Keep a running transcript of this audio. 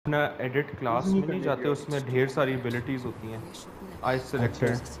ना edit class में नहीं जाते, उसमें ढेर सारी एबिलिटीज होती हैं। I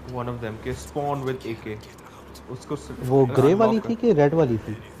selected one of them के स्पॉन विद एके, उसको वो ग्रे वाली अनलॉक थी कि रेड वाली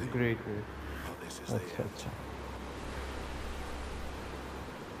थी? Grey grey. अच्छा अच्छा।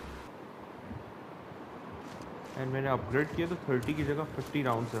 एंड मैंने अपग्रेड किया तो 30 की जगह 50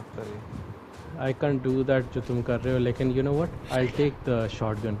 राउंड्स रखता है। I can't do that जो तुम कर रहे हो, लेकिन you know what? I'll take the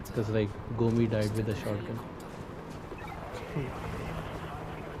shotgun because like Gomi died with the shotgun.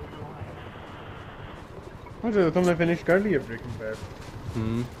 अच्छा तुमने फिनिश कर लिया ब्रेकिंग बैड?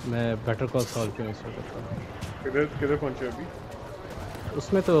 मैं बेटर कॉल सॉल पे इंस्टॉल करता हूँ। किधर किधर पहुंचे अभी?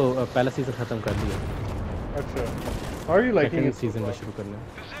 उसमें तो पहला सीज़न ख़त्म कर लिया। अच्छा, how are you liking it? Season में शुरू करना है।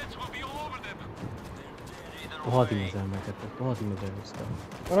 बहुत ही मज़ा है, मैं कहता हूँ बहुत ही मज़ा है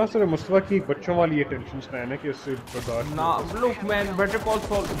उसका। और सर मुस्तफा की बच्चों वाली ये टेंशन स्पैन है कि उससे बर्दाश्त ना look man, better call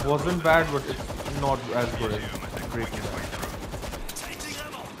sol wasn't bad but it's not as good as breaking bad.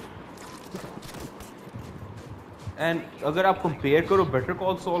 And अगर आप कंपेयर करो बेटर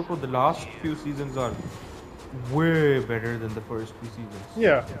कॉल सॉल को, the last few seasons are way better than the first few seasons.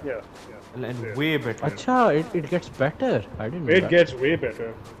 Yeah. And way better. अच्छा, it gets better. I didn't know It that. gets way better.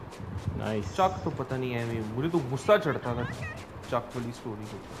 Nice. चक तो पता नहीं है, मुझे तो गुस्सा चढ़ता था चक वाली स्टोरी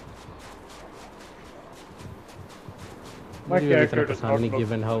को। My character does not look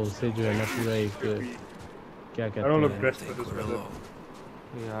given how उसे जो है ना पूरा एक क्या कहते हैं? I don't look dressed for this weather.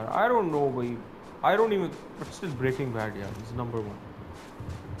 यार I don't know भाई, I don't even, but still Breaking Bad यार is number one.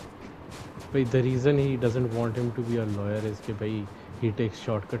 But the reason he doesn't want him to be a lawyer is कि भाई he takes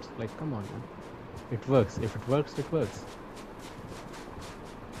shortcuts. Like come on man, it works. If it works, it works.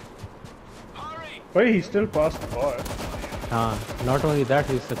 But he still passed the bar. हाँ, not only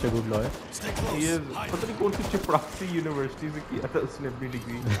that, he's such a good lawyer. He is पता नहीं कौन सी चिपरासी university से किया था उसने अपनी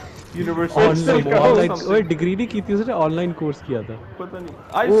degree. University online ओए डिग्री नहीं की थी उसने, ऑनलाइन कोर्स किया था। पता नहीं।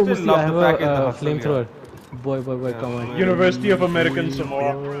 I still love the fact that the flamethrower. Boy, come on. University of American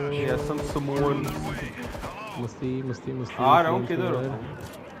Samoa. Yeah, some Samoan. मुस्ती आ रहा हूँ, किधर हो?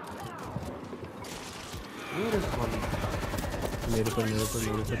 मेरे पर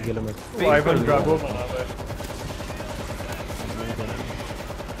गेलो मत। Ivan Drago बना हुआ है।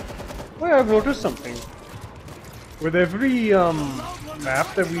 Well, I've noticed something. With every map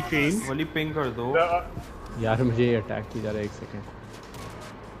that we change, वाली पिंग कर दो। यार मुझे अटैक की जा रहा है, एक सेकंड।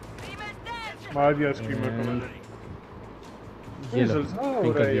 मार दिया स्ट्रीमर को मैंने। ये ज़ल्ज़ला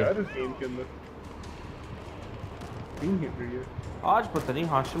हो रहा है यार इस गेम के अंदर। पिंग हिट रही है। आज पता नहीं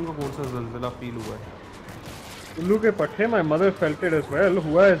हाशिम का कौन सा ज़ल्ज़ला फील हुआ है। उल्लू के पट्टे, my mother felt it as well.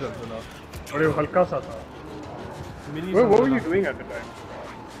 हुआ है ज़ल्ज़ला, और ये हल्का सा था। What were you doing at the time?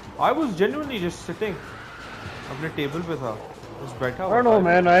 I was genuinely just sitting. अपने टेबल पे था, बस बैठा हुआ। I don't know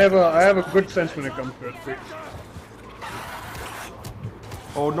man, I have a good sense when it comes to earthquakes.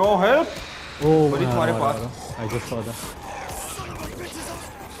 Oh no, help! Oh, बड़ी तुम्हारे पास। I just saw that.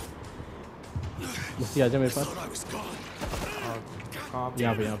 मुस्ती आजा मेरे पास।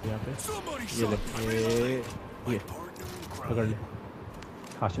 यहाँ पे ये ले, ये पकड़ ले,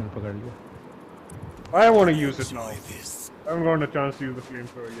 हाशिम ने पकड़ लिया। I want to use it now. I haven't gotten a chance to use the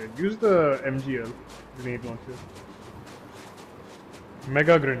flamethrower yet. Use the MGL grenade launcher.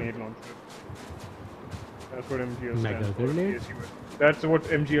 Mega grenade launcher. That's what MGL stands Mega for. grenade? That's what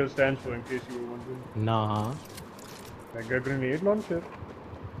MGL stands for, in case you were wondering. Nah. Mega grenade launcher.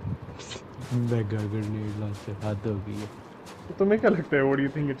 Mega grenade launcher. हद हो गई है। तो तुम्हें क्या लगता है? What do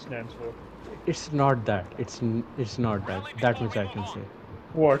you think it stands for? It's not that. It's not that. That much I can say.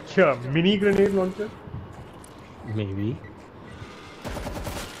 What? क्या? Mini grenade launcher? Maybe.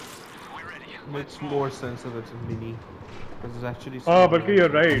 Makes more sense if it's a mini. Because it's actually. हाँ, बल्कि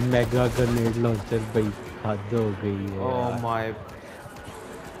you're right. Mega grenade launcher भाई हद हो गई है। Oh my.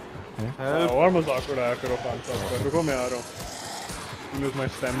 Help! और मजाक उड़ाया करो खान साहब। रुको मैं आ रहा हूँ। Use my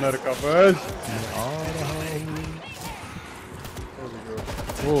stamina recovers.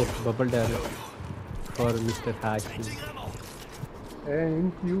 Oh, bubble barrel for Mr. Hatch.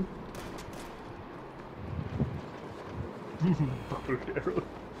 Thank you. Bubble barrel.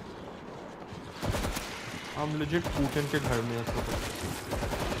 I'm legit Putin के घर में ऐसा।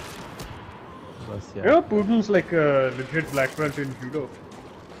 बस You यार। know, Putin's like a legit black belt in judo.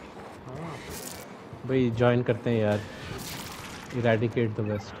 भाई join करते हैं यार। Eradicate the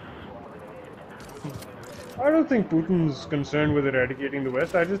West. I don't think Putin's concerned with eradicating the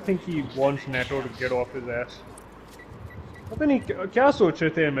West. I just think he wants NATO to get off his ass. पता नहीं क्या सोच रहे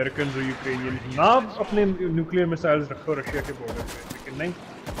थे अमेरिकन और यूक्रेनियन, ना अपने न्यूक्लियर मिसाइल्स रखो रशिया के बॉर्डर पे, लेकिन नहीं,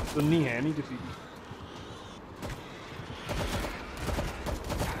 सुननी है नहीं किसी की।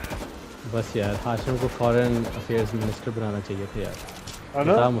 बस यार हाशिम को फॉरेन अफेयर्स मिनिस्टर बनाना चाहिए था यार। है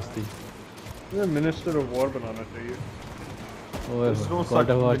ना? बता मुस्ती। मिनिस्टर ऑफ वॉर बनाना चाहिए। ओए There's no God such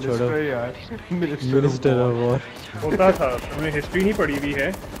of war छोड़ो। minister यार। Minister of war. होता था, तुमने हिस्ट्री नहीं पढ़ी हुई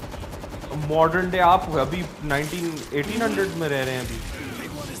है? मॉडर्न डे आप अभी 1800 में रह रहे हैं अभी।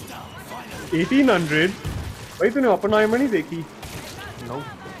 1800? भाई तूने ओपनहाइमर नहीं देखी? No.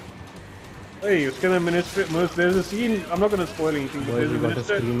 Hey, उसके अंदर minister, there's a scene, I'm not gonna spoil anything, but boys there's we a got a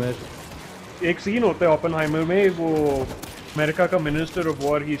minister, screamer. एक सीन होता है ओपनहाइमर में, वो अमेरिका का minister of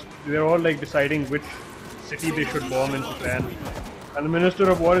war, they're all like deciding which city they should bomb in Japan. And the minister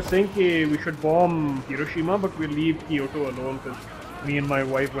of war is saying कि we should bomb Hiroshima but we'll leave Kyoto alone because me and my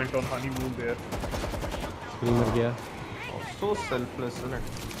wife went on honeymoon there. Screamer गया। Oh, so selfless, isn't it?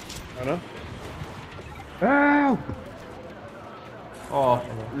 है ना? Ow! Oh,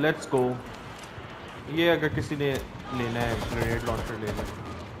 let's go. ये अगर किसी ने लेना है ग्रेनेड लॉन्चर ले लें।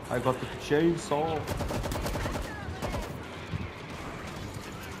 I got the chainsaw.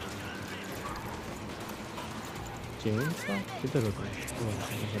 Chain किधर होता है? ओह,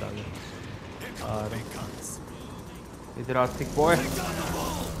 इधर आ गया। आ रहा। इधर आ thick boy.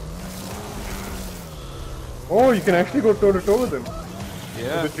 Oh, you can actually go toe to toe with him. Yeah.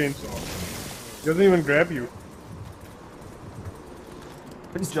 With the chainsaw. He doesn't even grab you.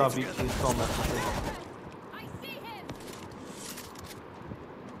 Punjabi chainsaw method.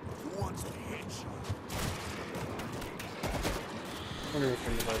 I don't even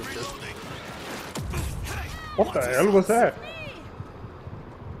think about it. What the hell was that?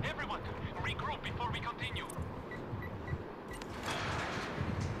 Everyone, regroup before we continue.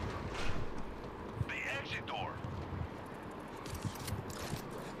 The exit door.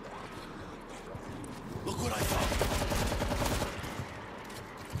 Look what I found.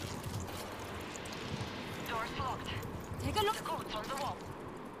 Door's locked. Take a look. The code's on the wall.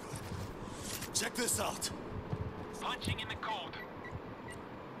 Check this out. Punching in the code.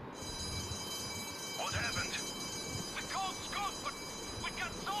 What happened? The code's good, but we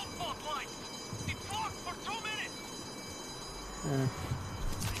got zone fault lines. It's locked for 2 minutes.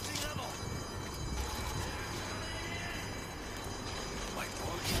 Changing ammo. My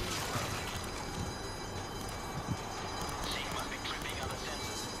phone camera's running. She must be tripping on the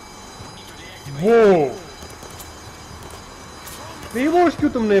sensors. Need to deactivate. Whoa! Claymores क्यों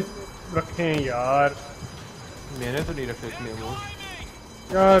तुमने रखे हैं यार? मैंने तो नहीं रखे claymore.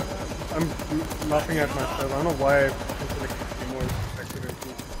 यार, I'm laughing at myself. I don't know why I selected Claymores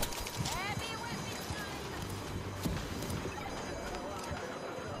accidentally.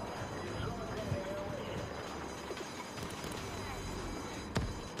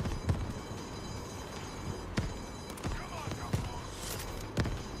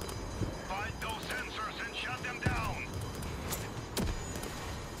 Find those sensors and shut them down.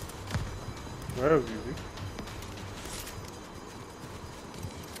 That was easy.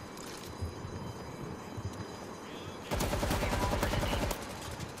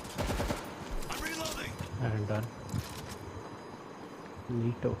 I'm reloading. And done.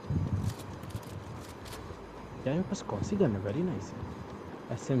 नीटो। यार मेरे पास कौन सी गन है? वेरी नाइस है।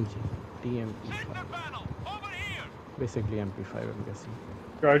 SMG TMP5 Sensor panel, over here. Basically MP5 I'm guessing।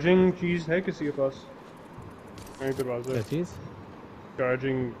 Charging चीज है किसी के पास? नहीं दरवाजा क्या है। चीज़?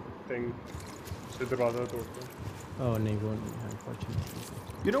 Charging thing से दरवाजा तोड़ते हैं। ओह नहीं वो नहीं है अनफॉर्चुनेटली।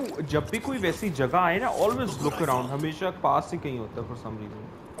 You know, जब भी कोई वैसी जगह आए ना, always look around. हमेशा पास ही कहीं होता है for some reason.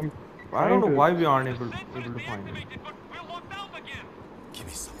 I'm I don't know trying to- why we aren't able to Sensors find it. deactivated, but we're locked out again. Give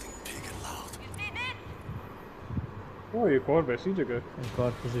me something big and loud. Oh, एक और वैसी जगह है। एक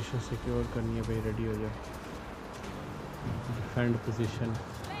और पोजीशन सिक्योर करनी है भाई, रेडी हो जाओ। Defend position.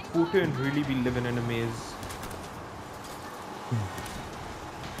 Putin really be living in a maze.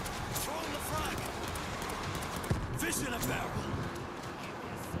 Throwing the frag. Fish in a barrel.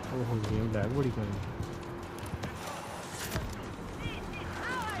 Oh game lag बड़ी कर रही है।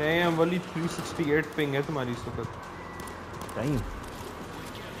 Damn, वाली 368 पिंग है तुम्हारी इस वक्त। Time Longer.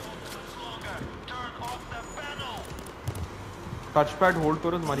 Turn off the panel. Touch pad hold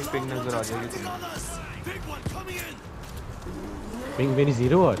करो, तुम्हारी पिंग नजर आ जाएगी Pointing तुम्हें। on us. Big one coming in. Ping मेरी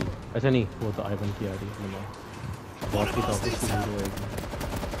जीरो आ रही है। अच्छा नहीं वो तो आइवन की आ रही है। मतलब बॉट की टॉप की जीरो आएगी।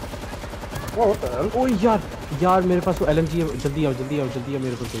 Oh, what the hell? ओ यार यार मेरे पास वो LMG है। जल्दी आओ जल्दी आओ जल्दी आओ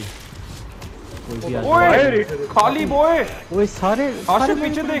मेरे पास कोई भी आ जाए। ओए खाली बॉय। ओए सारे आशिफ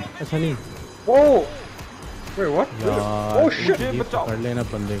पीछे देख। अच्छा नहीं Oh! Wait, what? यार Oh shit! मुझे ये बचाओ। पकड़ लेना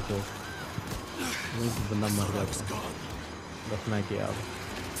बंदे को। नहीं तो बंदा मर जाता है। बस मैं किया अब।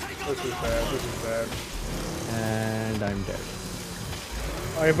 This is bad. This is bad. And I am dead.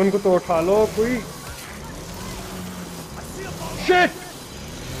 Ivan को तो उठा लो कोई। Shit!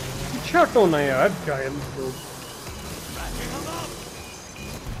 पीछे हटो ना यार, जाहिल लोग।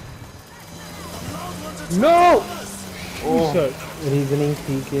 No! ओह रीजनिंग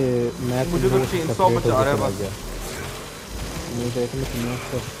थी कि मैं मुझे तो chainsaw बचा रहा है बस। मुझे कहते हैं कि मैं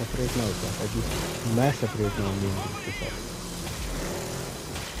सेपरेट ना होता एटलीस्ट मैं सेपरेट ना होंगी उसके साथ।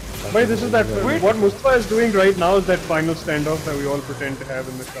 Wait, this is that. What Mustafa is doing right now is that final standoff that we all pretend to have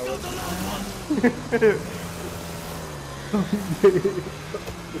in the shower.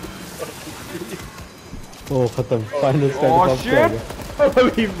 ओह खत्म final stand Oh of shit!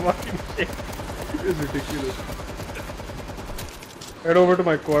 Holy fucking shit! This is ridiculous. Head over to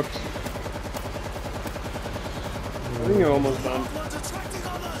my corpse. I think you're almost done. Blood's attracting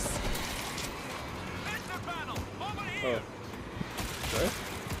on us. Sensor panel! Over here! Oh.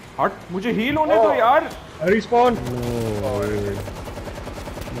 हट मुझे heal होने दो यार। I respawn!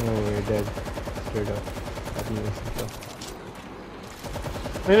 No way dead straight up अब नहीं हो सकता।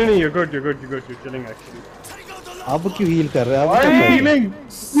 No, you're good, you're chilling actually. Take out the अब क्यों हील कर रहे हैं Why are you healing?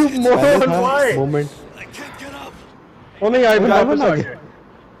 You moron, why? Moment I can't get up. Oh नहीं, Ivan Ivan वापस आ आ गया। गया।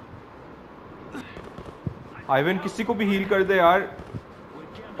 आइवन किसी को भी हील कर दे यार।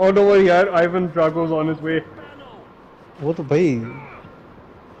 Oh don't worry यार, Ivan Drago's on his way. वो तो भाई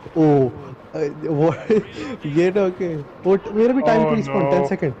ओ वो ये ना ओके वो मेरा भी time Oh, to respond no. 10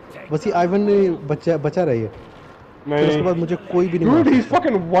 second बस ये आइवन ने बचा रही है फिर उसके बाद मुझे कोई भी नहीं Dude, मार he's सकता।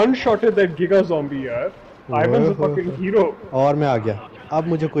 fucking one-shotted that Giga zombie यार. Ivan's a fucking hero. और मैं आ गया अब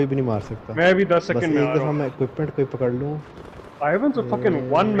मुझे कोई भी नहीं मार सकता मैं भी 10 बस सेकंड में एक आ रहा दफा हूँ. मैं इक्विपमेंट कोई पकड़ लूं Ivan's a fucking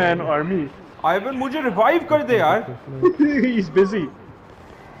one-man army. Ivan मुझे रिवाइव कर दे यार। He's busy.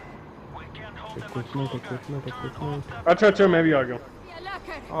 इक्विपमेंट अच्छा मैं भी आ गया हूँ.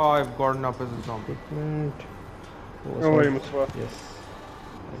 Oh, I've gotten up as a zombie. Don't worry Mustafa. Yes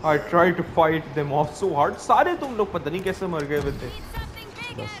I tried to fight them off so hard. सारे तुम लोग पता नहीं कैसे मर गए हुए थे।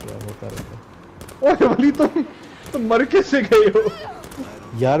 बस यार होता रहता है। ओए वली तुम मर कैसे गए हो?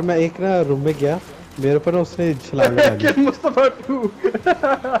 यार मैं एक ना रूम में गया मेरे पर ना उसने छलांग लगा दी Kill Mustafa too.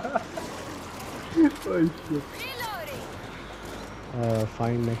 Oh shit.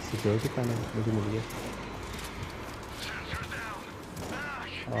 Find next security panel मुझे मिल गया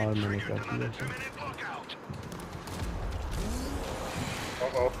और मैंने कर दिया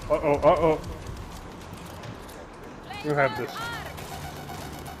Uh-oh. You have this.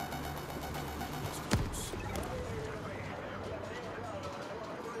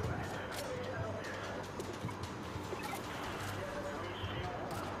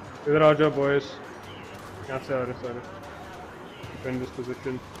 इधर आ जाओ boys. यहाँ से आ रहे सारे. Defend this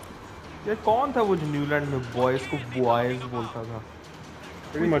position. ये कौन था वो जो न्यूलैंड में बॉयज को बॉयज बोलता था?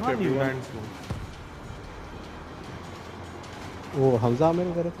 Pretty much everyone. न्यूलैंड में वो हमजा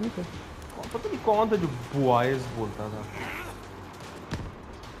मेरे घर पे नहीं थे पता नहीं कौन था जो बॉयज बोलता था।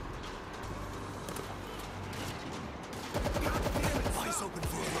 Eyes open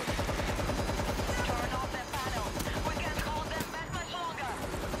for a look. Turn off that panel! We can't hold them back much longer!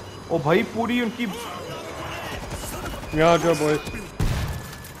 ओ भाई पूरी उनकी यहाँ आ जाओ boys.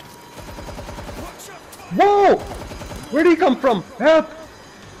 Whoa! Where did he come from? Help!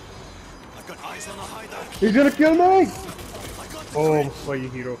 I've got eyes on the hideout. He's gonna kill me! I got the Oh, why you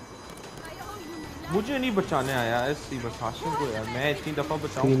hero? मुझे नहीं बचाने आया ऐसी बस हाशिम को यार मैं इतनी दफा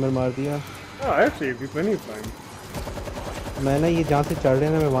बचाऊं। स्क्रीमर मार दिया Oh, I've saved you plenty of time. मैं ना ये जहाँ से चढ़ रहे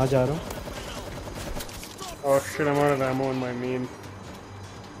हैं ना मैं वहाँ जा रहा हूँ Oh shit, I'm out of ammo on my main.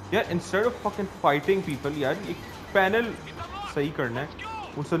 यार instead of fucking fighting people यार एक पैनल सही करना है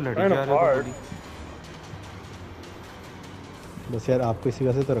उनसे लड़ी Kinda जा रहा hard. है। बस यार आपको इसी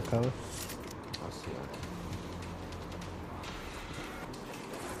वजह से तो रखा हुआ है। बस यार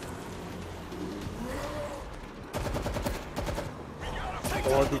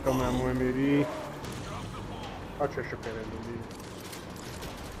बहुत ही कम ammo है मेरी. अच्छा शुक्र है मेरी.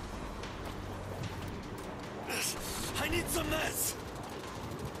 I need some meds.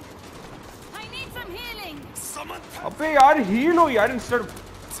 I need some healing. Someone. अबे यार हील हो यार instead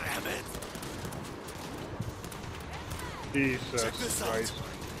Damn it. Jesus Check this out. Christ.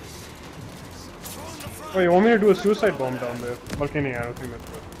 Throwing the front. Oh, you want me to do a suicide bomb down there? Okay, nahi, I don't think that's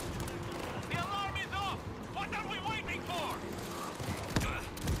good. The alarm is off! What are we waiting for?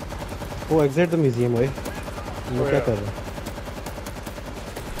 वो exit the museum ओए वो क्या कर रहे हैं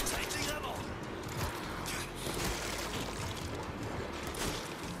Changing ammo.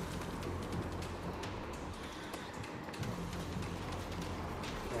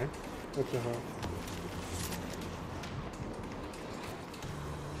 Okay. What's the hell?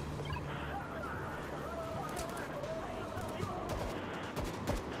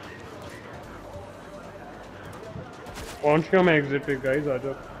 पहुंच गया मैं एग्जिट पे गाइस आ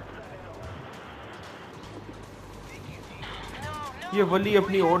जाओ. No, no! ये वली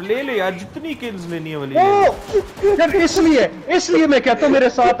अपनी ओर ले ले यार, जितनी किल्स लेनी है वली ले ले। यार इसलिए मैं कहता हूँ मेरे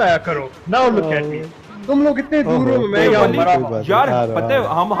साथ आया करो। नाउ लुक एट मी, तुम लोग इतने दूर हो, मैं यहाँ मरा हुआ। यार पता है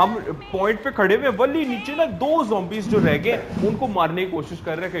हम पॉइंट पे खड़े हुए, वली नीचे ना 2 ज़ॉम्बीज जो रह गए उनको मारने की कोशिश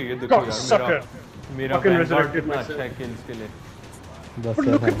कर रहे हैं कि ये देखो यार मेरा वैनगार्ड कितना अच्छा है किल्स के लिए। But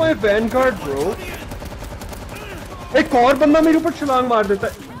look at my vanguard bro, एक और बंदा मेरे ऊपर छलांग मार देता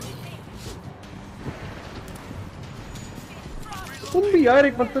है। तुम भी यार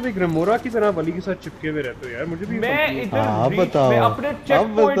एक मतलब एक रेमोरा की तरह वली के साथ चिपके हुए रहते हो यार, मुझे भी मैं इधर मैं अपने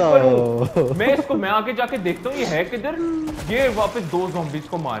चेक पॉइंट पर हूँ, मैं इसको मैं आके जाके देखता हूँ ये है किधर, ये वापस 2 ज़ॉम्बीज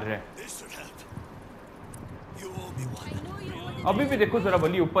को मार रहा है। अभी भी देखो जरा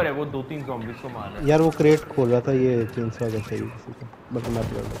वली ऊपर है, वो 2-3 ज़ॉम्बीज को मार रहा है। यार वो क्रेट खोल रहा था, ये चेंसॉ का चाहिए किसी को, बट मैं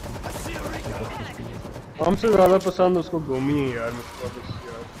कर लेता हूं। हमसे ज्यादा पसंद उसको गोमी है यार मुझको बस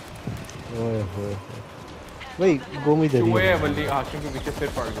यार। ओए होए भाई गोमी दे चूहे है वली आशिम के पीछे फिर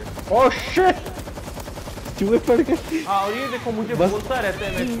पड़ गए। ओह शिट, चूहे पड़ गए। हाँ और ये देखो मुझे बोलता रहता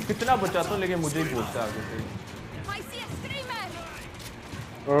है, मैं कितना बचाता हूँ लेकिन मुझे ही बोलता है आगे से।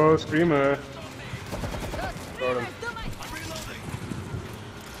 ओह screamer.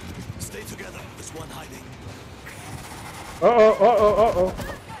 Stay together. There's one hiding. Oh.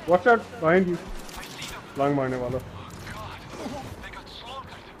 Watch out behind you. Lang मारने वाला।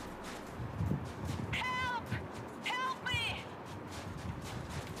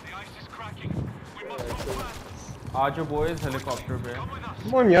 आज जो बॉयज हेलीकॉप्टर पे है।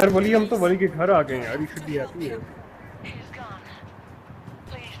 Come on यार वली, हम तो वली के घर आ गए यार, you should be happy है।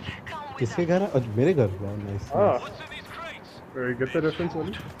 किसके घर है? मेरे घर। नाइस। हाँ। get the reference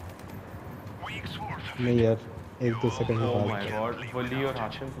वली? नहीं यार 1-2 सेकंड ओह बाद। माय गॉड, वली और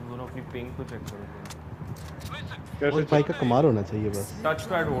हाशिम तुम दोनों अपनी पिंग को चेक करो। कैसे भाई का कमाल होना चाहिए बस। टच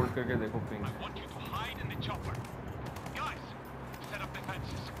पैड होल्ड करके देखो ping.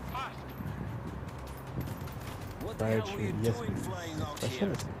 Right shoot yes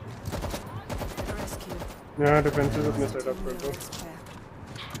special. यहाँ डिफेंसेस अपने सेटअप कर दो।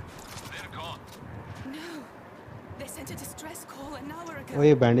 ओ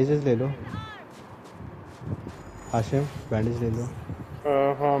ये बैंडेजेस ले लो हाशिम, बैंडेज ले लो।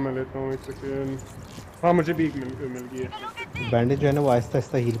 हाँ मैं लेता हूँ, एक सेकेंड। हाँ मुझे भी एक मिल गई है। बैंडेज जो है ना वो आहिस्ता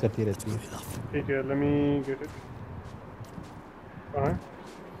आहिस्ता हील करती रहती है। ठीक है, let me get it। कहाँ है?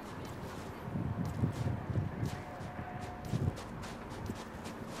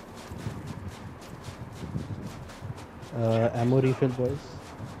 एमो रिफिल बॉयज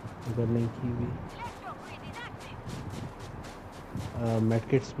अगर नहीं की हुई।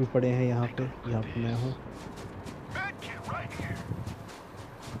 मेडकिट्स भी पड़े हैं यहाँ पे मैं हूँ।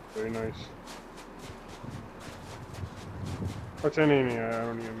 Very nice। अच्छा नहीं आया,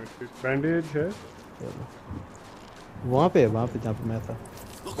 नहीं है मेरे पास। बैंडेज है वहाँ पे जहाँ पे मैं था।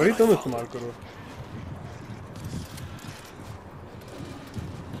 वही तुम इस्तेमाल करो।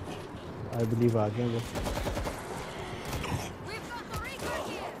 आई बिलीव आ गए वो।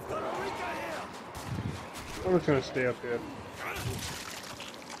 I'm just gonna stay up here।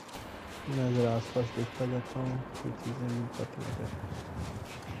 मैं अगर आसपास देखता जाता हूँ कोई चीज़ें नहीं पता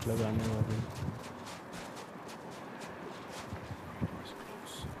लगाने वाली।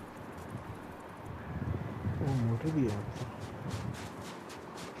 वो मोटर भी है यहाँ पे।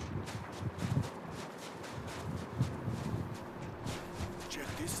 Check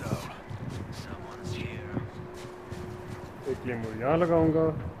this out. Someone's here. एक क्लेमोर यहाँ लगाऊंगा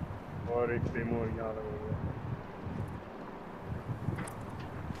और एक क्लेमोर यहाँ लगाऊंगा।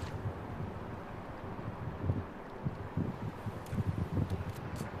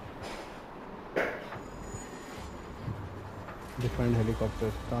 डिफेंड हेलीकॉप्टर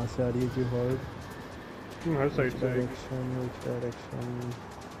कहाँ से आ रही है जी? हॉर्ड हर साइड से। डायरेक्शन।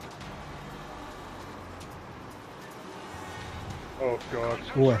 ओह गॉड,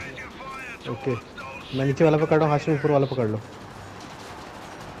 वो है। ओके मैं नीचे वाला पकड़ रहा हूँ, हाशिम ऊपर वाला पकड़ लो।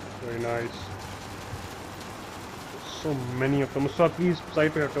 Very nice. So many of them। मुझसे प्लीज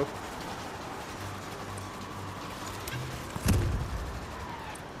साइड पे हटो।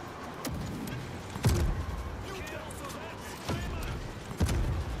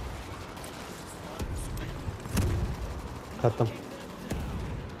 खत्म।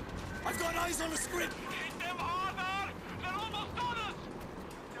 I've got eyes on the script. Hit them harder! They're almost on us!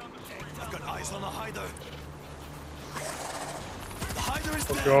 I've got eyes on the hider. The hider is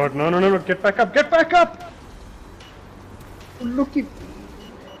there. God, no, get back up, get back up! Look at...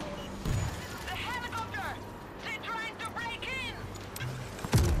 The helicopter! They're trying to break in!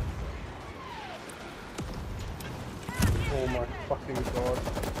 Oh my fucking god.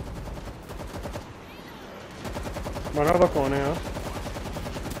 मरा हुआ कौन है यहाँ?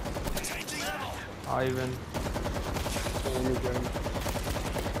 Ivan.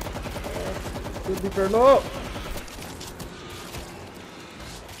 जल्दी कर लो।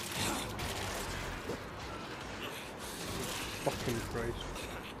 Fucking Christ.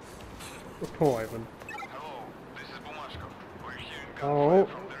 उठो Ivan. Hello, this is Bois. We're here in Oh. up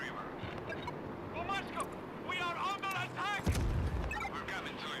the river. Bois, we are under attack! We're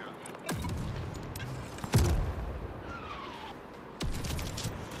coming to you.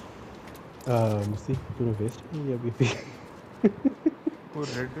 मुसी तूने waste नहीं किया अभी भी वो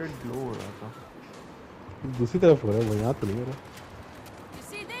रेड ग्लो हो रहा था। दूसरी तरफ हो रहा है वो यहाँ तो नहीं हो रहा। You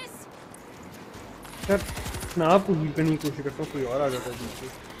see this? यार मैं आपको हील करने की कोशिश करता हूँ कोई और आ जाता है बीच में।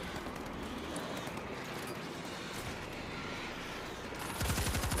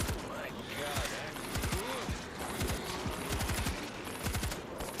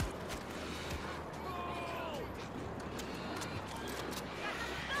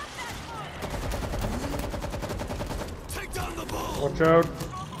 Take down the bull. Watch out.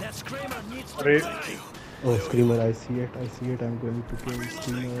 That screamer needs to अरे die. Oh, Screamer, I see it. I'm going to kill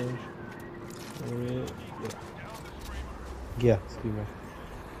Screamer. Yeah, Screamer.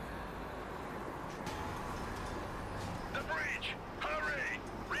 The bridge! Hurry!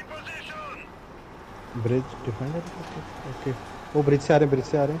 Reposition! Bridge defender. Okay. वो bridge से आ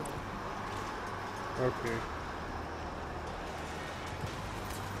रहे हैं. okay.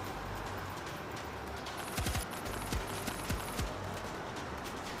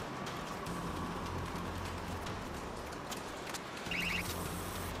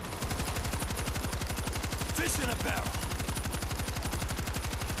 Fish in a barrel.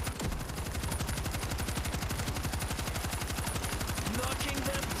 Knocking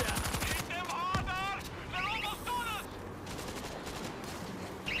them down. Hit them harder! They're almost on us!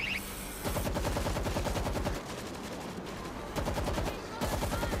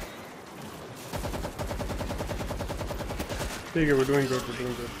 ठीक है, we're doing good.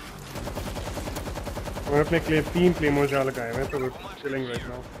 हम अपने तीन क्लेमोर्स यहाँ लगाए हुए हैं तो we're chilling right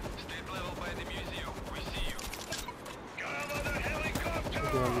now. Stay level by the museum. We see you. Got another helicopter!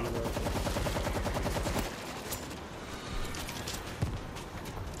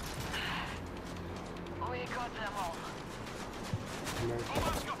 We got them all.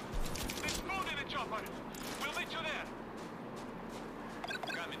 Bois, there's food in the chopper. We'll meet you there.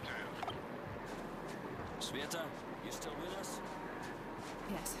 Coming to you. Sveta, you still with us?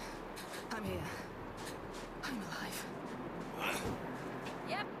 Yes, I'm here. I'm alive.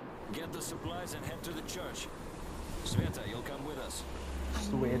 Yep. Get the supplies and head to the church. Sveta, you'll come with us. I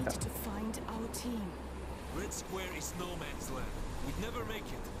need to find our team. Red Square is no man's land. We'd never make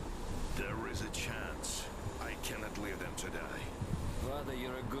it. There is a chance. I cannot leave them to die. Father,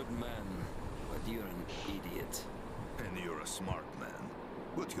 you're a good man, but you're an idiot. And you're a smart man,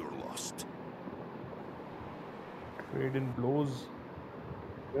 but you're lost. Raiden blows.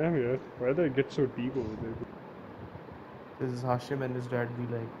 Damn यार, why did it get so deep over there? This is Hashim and his dad be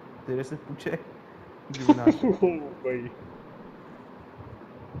like, तेरे से पूछे? Given Hashim. Oh भाई.